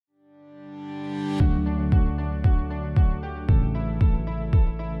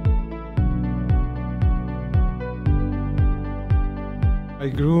I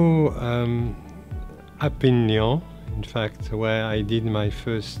grew up in Lyon, in fact, where I did my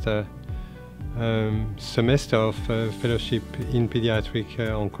first semester of fellowship in pediatric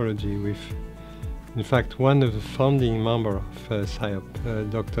oncology with, in fact, one of the founding members of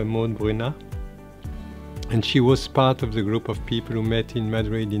SIOP, Dr. Maud Brunat. And she was part of the group of people who met in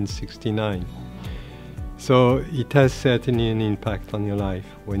Madrid in '69. So it has certainly an impact on your life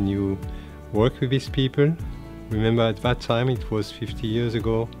when you work with these people. Remember, at that time, it was 50 years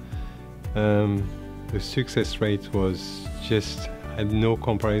ago, the success rate was just had no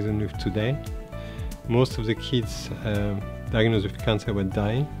comparison with today. Most of the kids diagnosed with cancer were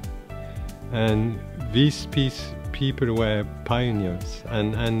dying, and these people were pioneers,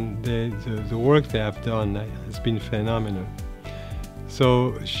 and the work they have done has been phenomenal.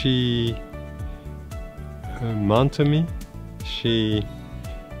 So she mentored me, she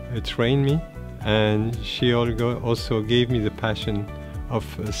trained me, and she also gave me the passion of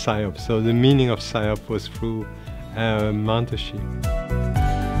SIOP. So the meaning of SIOP was through mentorship.